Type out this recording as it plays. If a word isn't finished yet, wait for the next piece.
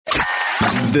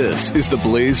This is the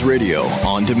Blaze Radio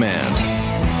on demand.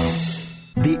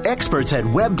 The experts at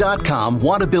Web.com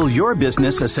want to build your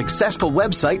business a successful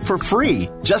website for free,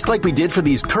 just like we did for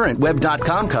these current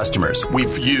Web.com customers.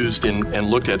 We've used and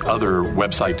looked at other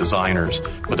website designers,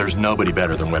 but there's nobody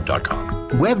better than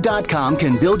Web.com. Web.com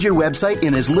can build your website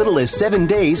in as little as 7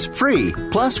 days free.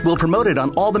 Plus, we'll promote it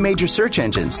on all the major search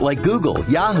engines like Google,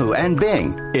 Yahoo, and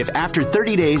Bing. If after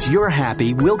 30 days you're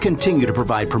happy, we'll continue to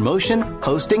provide promotion,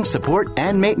 hosting, support,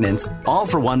 and maintenance, all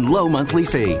for one low monthly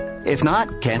fee. If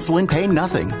not, cancel and pay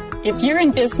nothing. If you're in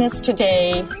business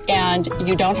today and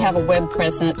you don't have a web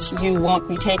presence, you won't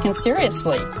be taken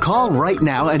seriously. Call right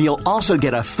now and you'll also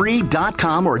get a free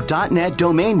 .com or .net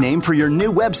domain name for your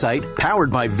new website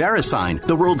powered by VeriSign,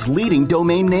 the world's leading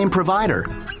domain name provider.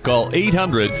 Call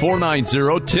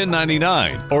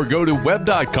 800-490-1099 or go to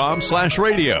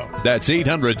web.com/radio. That's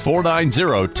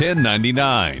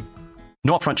 800-490-1099.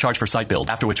 No upfront charge for site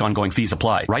build, after which ongoing fees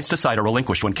apply. Rights to site are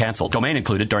relinquished when canceled. Domain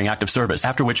included during active service,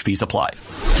 after which fees apply.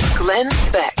 Glenn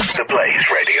Beck. The Blaze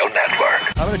Radio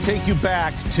Network. I'm going to take you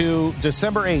back to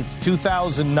December 8th,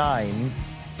 2009.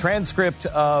 Transcript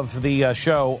of the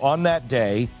show on that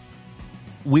day.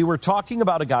 We were talking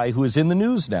about a guy who is in the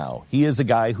news now. He is a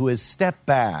guy who has stepped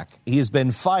back. He has been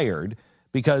fired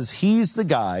because he's the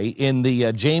guy in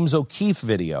the James O'Keefe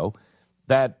video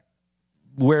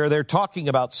where they're talking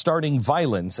about starting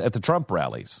violence at the Trump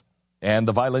rallies and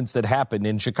the violence that happened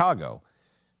in Chicago.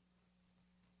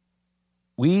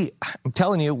 I'm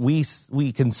telling you, we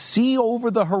can see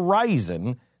over the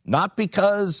horizon, not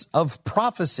because of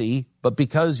prophecy, but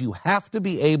because you have to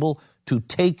be able to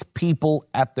take people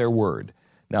at their word.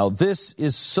 Now, this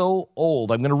is so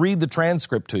old. I'm going to read the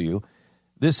transcript to you.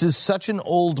 This is such an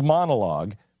old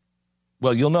monologue.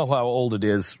 Well, you'll know how old it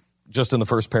is just in the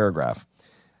first paragraph.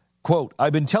 Quote,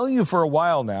 I've been telling you for a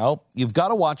while now, you've got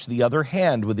to watch the other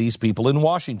hand with these people in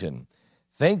Washington.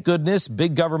 Thank goodness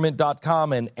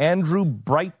BigGovernment.com and Andrew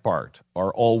Breitbart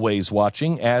are always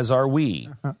watching, as are we.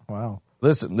 Wow.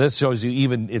 Listen, this shows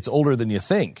you it's older than you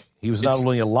think. He was not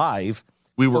only alive.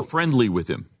 We were friendly with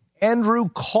him. Andrew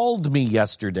called me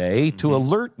yesterday to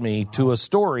alert me to a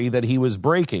story that he was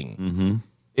breaking. Mm-hmm.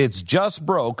 It's just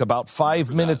broke about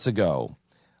 5 minutes ago.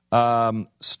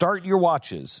 Start your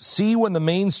watches. See when the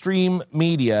mainstream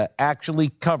media actually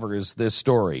covers this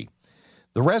story.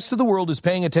 The rest of the world is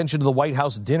paying attention to the White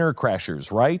House dinner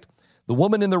crashers, right? The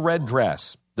woman in the red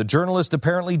dress. The journalist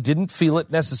apparently didn't feel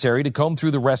it necessary to comb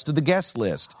through the rest of the guest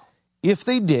list. If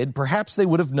they did, perhaps they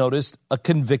would have noticed a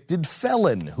convicted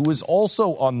felon who is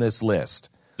also on this list.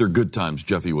 They're good times.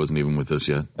 Jeffy wasn't even with us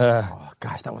yet.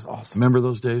 Gosh, that was awesome. Remember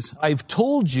those days? I've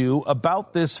told you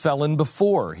about this felon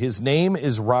before. His name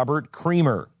is Robert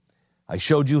Creamer. I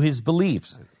showed you his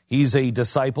beliefs. He's a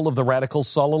disciple of the radical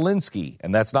Saul Alinsky,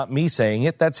 and that's not me saying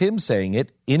it. That's him saying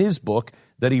it in his book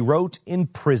that he wrote in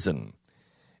prison.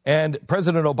 And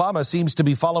President Obama seems to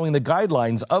be following the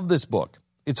guidelines of this book.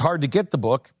 It's hard to get the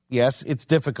book. Yes, it's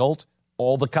difficult.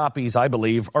 All the copies, I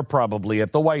believe, are probably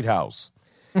at the White House.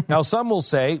 Now, some will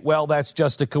say, well, that's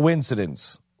just a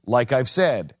coincidence. Like I've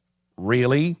said,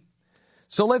 really?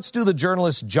 So let's do the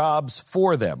journalists' jobs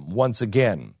for them once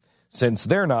again. Since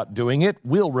they're not doing it,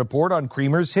 we'll report on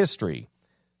Creamer's history.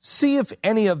 See if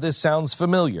any of this sounds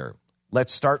familiar.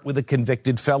 Let's start with the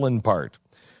convicted felon part.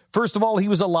 First of all, he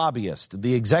was a lobbyist,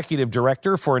 the executive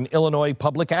director for an Illinois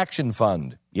public action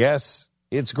fund. Yes,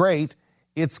 it's great.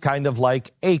 It's kind of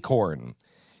like Acorn.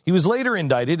 He was later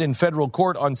indicted in federal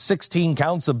court on 16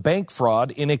 counts of bank fraud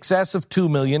in excess of $2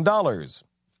 million.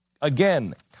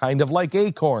 Again, kind of like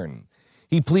Acorn.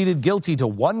 He pleaded guilty to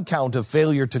 1 count of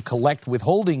failure to collect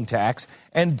withholding tax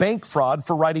and bank fraud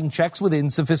for writing checks with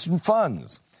insufficient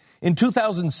funds. In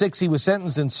 2006, he was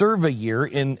sentenced and served a year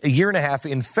and a half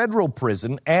in federal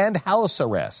prison and house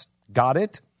arrest. Got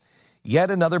it? Yet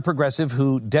another progressive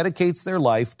who dedicates their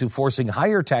life to forcing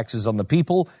higher taxes on the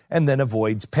people and then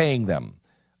avoids paying them.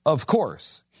 Of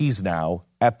course, he's now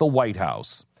at the White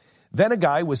House. Then a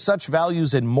guy with such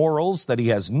values and morals that he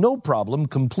has no problem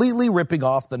completely ripping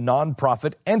off the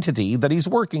nonprofit entity that he's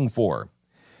working for.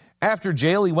 After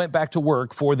jail, he went back to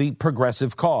work for the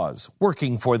progressive cause,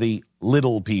 working for the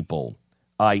little people,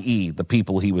 i.e., the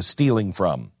people he was stealing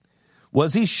from.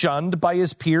 Was he shunned by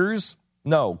his peers?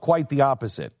 No, quite the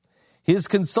opposite. His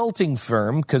consulting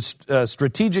firm,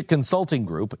 Strategic Consulting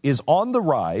Group, is on the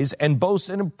rise and boasts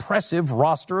an impressive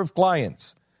roster of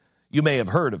clients. You may have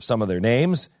heard of some of their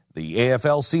names: the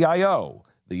AFL-CIO,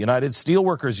 the United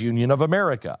Steelworkers Union of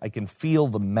America. I can feel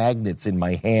the magnets in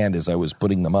my hand as I was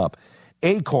putting them up.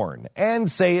 Acorn, and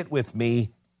say it with me,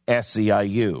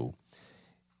 SEIU.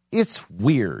 It's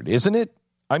weird, isn't it?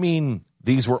 I mean,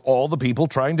 These were all the people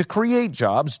trying to create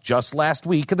jobs just last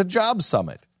week at the Jobs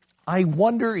Summit. I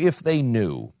wonder if they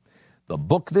knew. The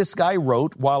book this guy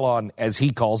wrote while on, as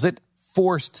he calls it,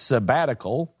 forced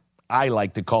sabbatical, I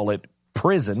like to call it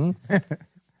prison,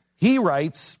 he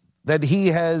writes that he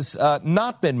has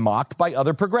not been mocked by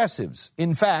other progressives.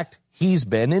 In fact, he's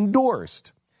been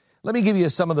endorsed. Let me give you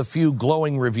some of the few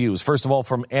glowing reviews. First of all,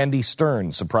 from Andy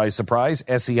Stern, surprise, surprise,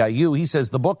 SEIU. He says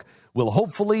the book will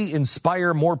hopefully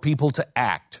inspire more people to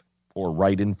act, or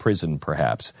write in prison,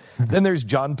 perhaps. Then there's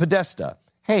John Podesta.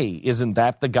 Hey, isn't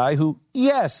that the guy who,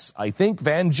 yes, I think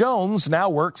Van Jones now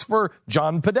works for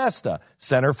John Podesta,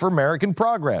 Center for American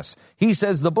Progress. He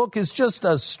says the book is just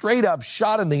a straight-up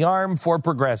shot in the arm for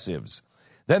progressives.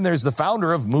 Then there's the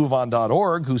founder of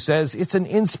MoveOn.org who says it's an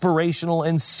inspirational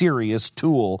and serious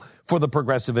tool for the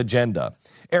progressive agenda.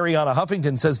 Ariana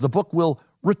Huffington says the book will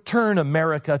return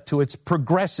America to its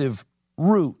progressive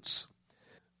roots.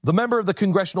 The member of the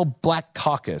Congressional Black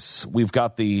Caucus, we've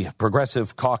got the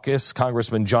Progressive Caucus,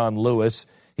 Congressman John Lewis.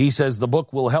 He says the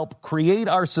book will help create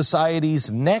our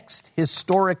society's next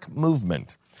historic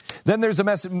movement. Then there's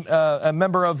a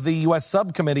member of the U.S.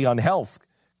 Subcommittee on Health,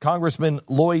 Congressman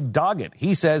Lloyd Doggett.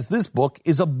 He says this book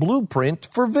is a blueprint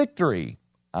for victory.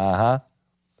 And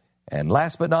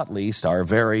last but not least, our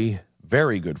very,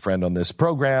 very good friend on this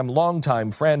program,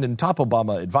 longtime friend and top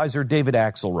Obama advisor, David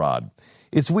Axelrod.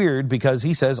 It's weird because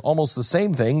he says almost the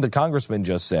same thing the congressman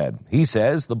just said. He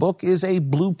says the book is a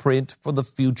blueprint for the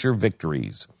future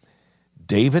victories.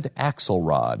 David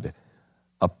Axelrod,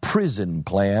 a prison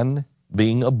plan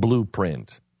being a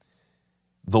blueprint.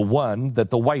 The one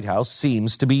that the White House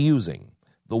seems to be using.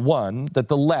 The one that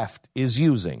the left is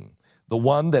using. The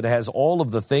one that has all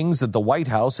of the things that the White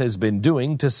House has been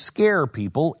doing to scare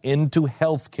people into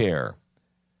health care.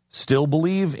 Still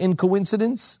believe in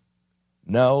coincidence?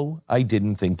 No, I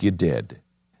didn't think you did.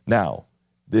 Now,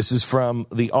 this is from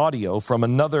the audio from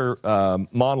another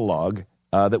monologue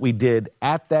that we did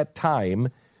at that time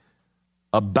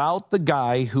about the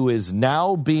guy who is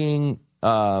now being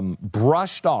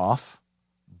brushed off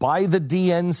by the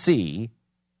DNC,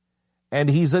 and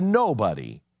he's a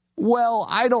nobody. Well,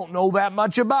 I don't know that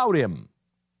much about him.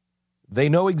 They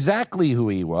know exactly who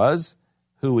he was,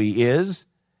 who he is,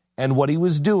 and what he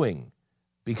was doing.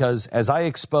 Because as I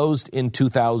exposed in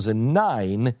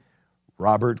 2009,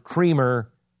 Robert Creamer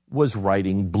was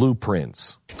writing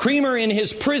blueprints. Creamer, in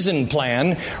his prison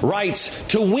plan, writes,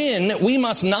 to win, we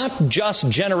must not just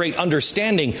generate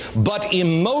understanding, but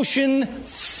emotion,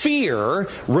 fear,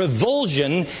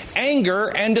 revulsion,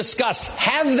 anger, and disgust.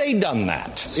 Have they done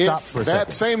that? Stop for a second.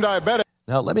 That same diabetic...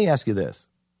 Now, let me ask you this.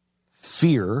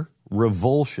 Fear,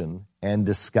 revulsion, and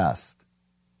disgust.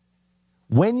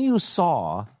 When you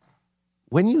saw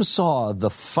the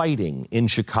fighting in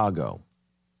Chicago,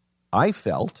 I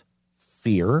felt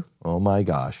fear, oh my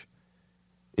gosh,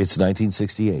 it's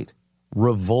 1968.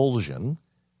 Revulsion,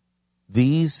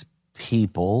 these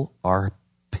people are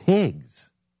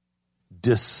pigs.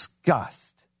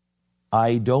 Disgust,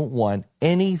 I don't want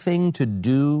anything to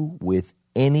do with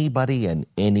anybody and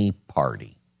any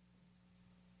party.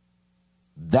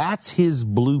 That's his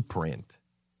blueprint.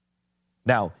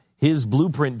 Now, his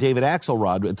blueprint, David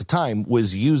Axelrod, at the time,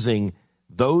 was using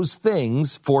those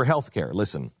things for health care.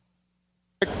 Listen.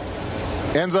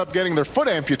 Ends up getting their foot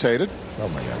amputated. Oh,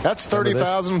 my God. That's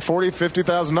 $30,000, $40,000,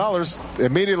 $50,000.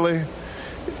 Immediately,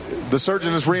 the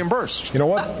surgeon is reimbursed. You know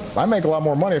what? I make a lot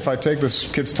more money if I take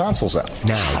this kid's tonsils out.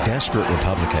 Now, desperate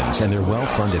Republicans and their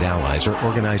well-funded allies are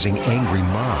organizing angry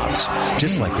mobs,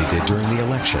 just like they did during the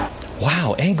election.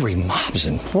 Wow, angry mobs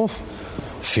and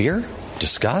fear?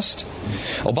 Disgust?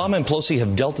 Obama and Pelosi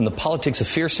have dealt in the politics of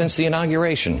fear since the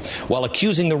inauguration, while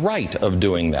accusing the right of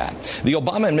doing that. The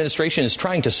Obama administration is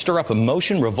trying to stir up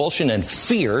emotion, revulsion, and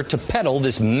fear to peddle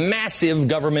this massive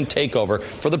government takeover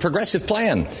for the progressive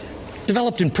plan,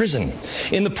 developed in prison.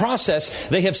 In the process,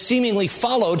 they have seemingly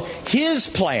followed his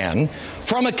plan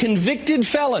from a convicted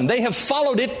felon. They have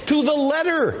followed it to the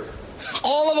letter.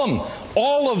 All of them.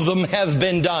 All of them have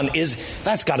been done.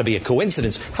 That's got to be a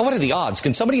coincidence. What are the odds?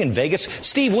 Can somebody in Vegas,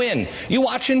 Steve Wynn, you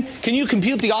watching? Can you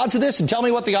compute the odds of this and tell me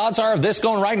what the odds are of this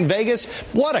going right in Vegas?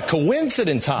 What a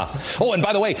coincidence, huh? Oh, and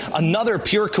by the way, another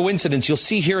pure coincidence you'll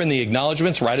see here in the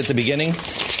acknowledgments right at the beginning.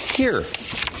 Here,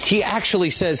 he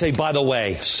actually says, hey, by the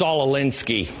way, Saul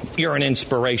Alinsky, you're an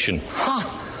inspiration.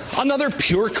 Huh? Another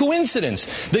pure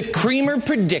coincidence that Creamer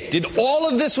predicted all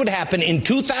of this would happen in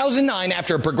 2009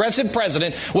 after a progressive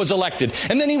president was elected.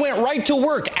 And then he went right to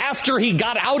work after he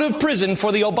got out of prison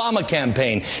for the Obama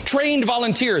campaign. Trained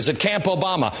volunteers at Camp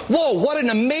Obama. Whoa, what an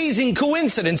amazing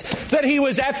coincidence that he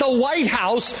was at the White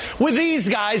House with these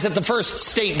guys at the first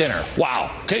state dinner. Wow.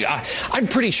 Okay, I'm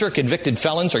pretty sure convicted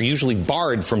felons are usually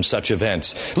barred from such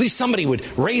events. At least somebody would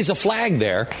raise a flag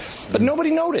there, but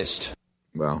nobody noticed.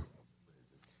 Wow.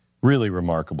 Really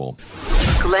remarkable.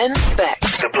 Glenn Beck.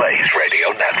 The Blaze Radio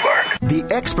Network. The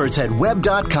experts at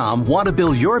Web.com want to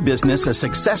build your business a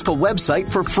successful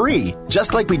website for free,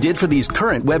 just like we did for these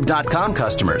current Web.com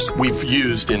customers. We've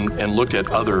used and looked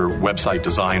at other website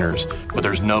designers, but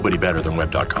there's nobody better than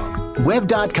Web.com.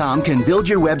 Web.com can build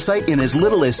your website in as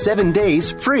little as 7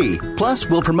 days free. Plus,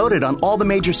 we'll promote it on all the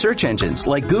major search engines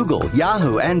like Google,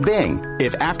 Yahoo, and Bing.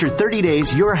 If after 30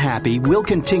 days you're happy, we'll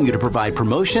continue to provide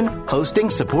promotion, hosting,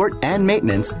 support, and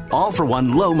maintenance, all for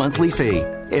one low monthly fee.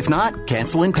 If not,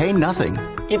 cancel and pay nothing.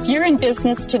 If you're in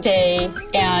business today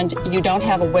and you don't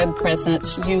have a web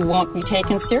presence, you won't be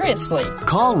taken seriously.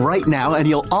 Call right now and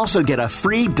you'll also get a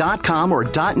free .com or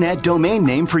 .net domain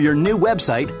name for your new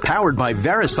website powered by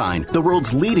VeriSign, the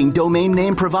world's leading domain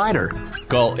name provider.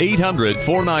 Call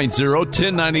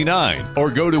 800-490-1099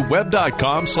 or go to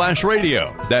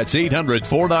web.com/radio. That's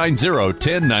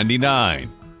 800-490-1099.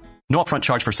 No upfront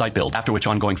charge for site build, after which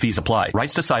ongoing fees apply.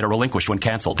 Rights to site are relinquished when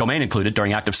canceled. Domain included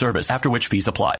during active service, after which fees apply.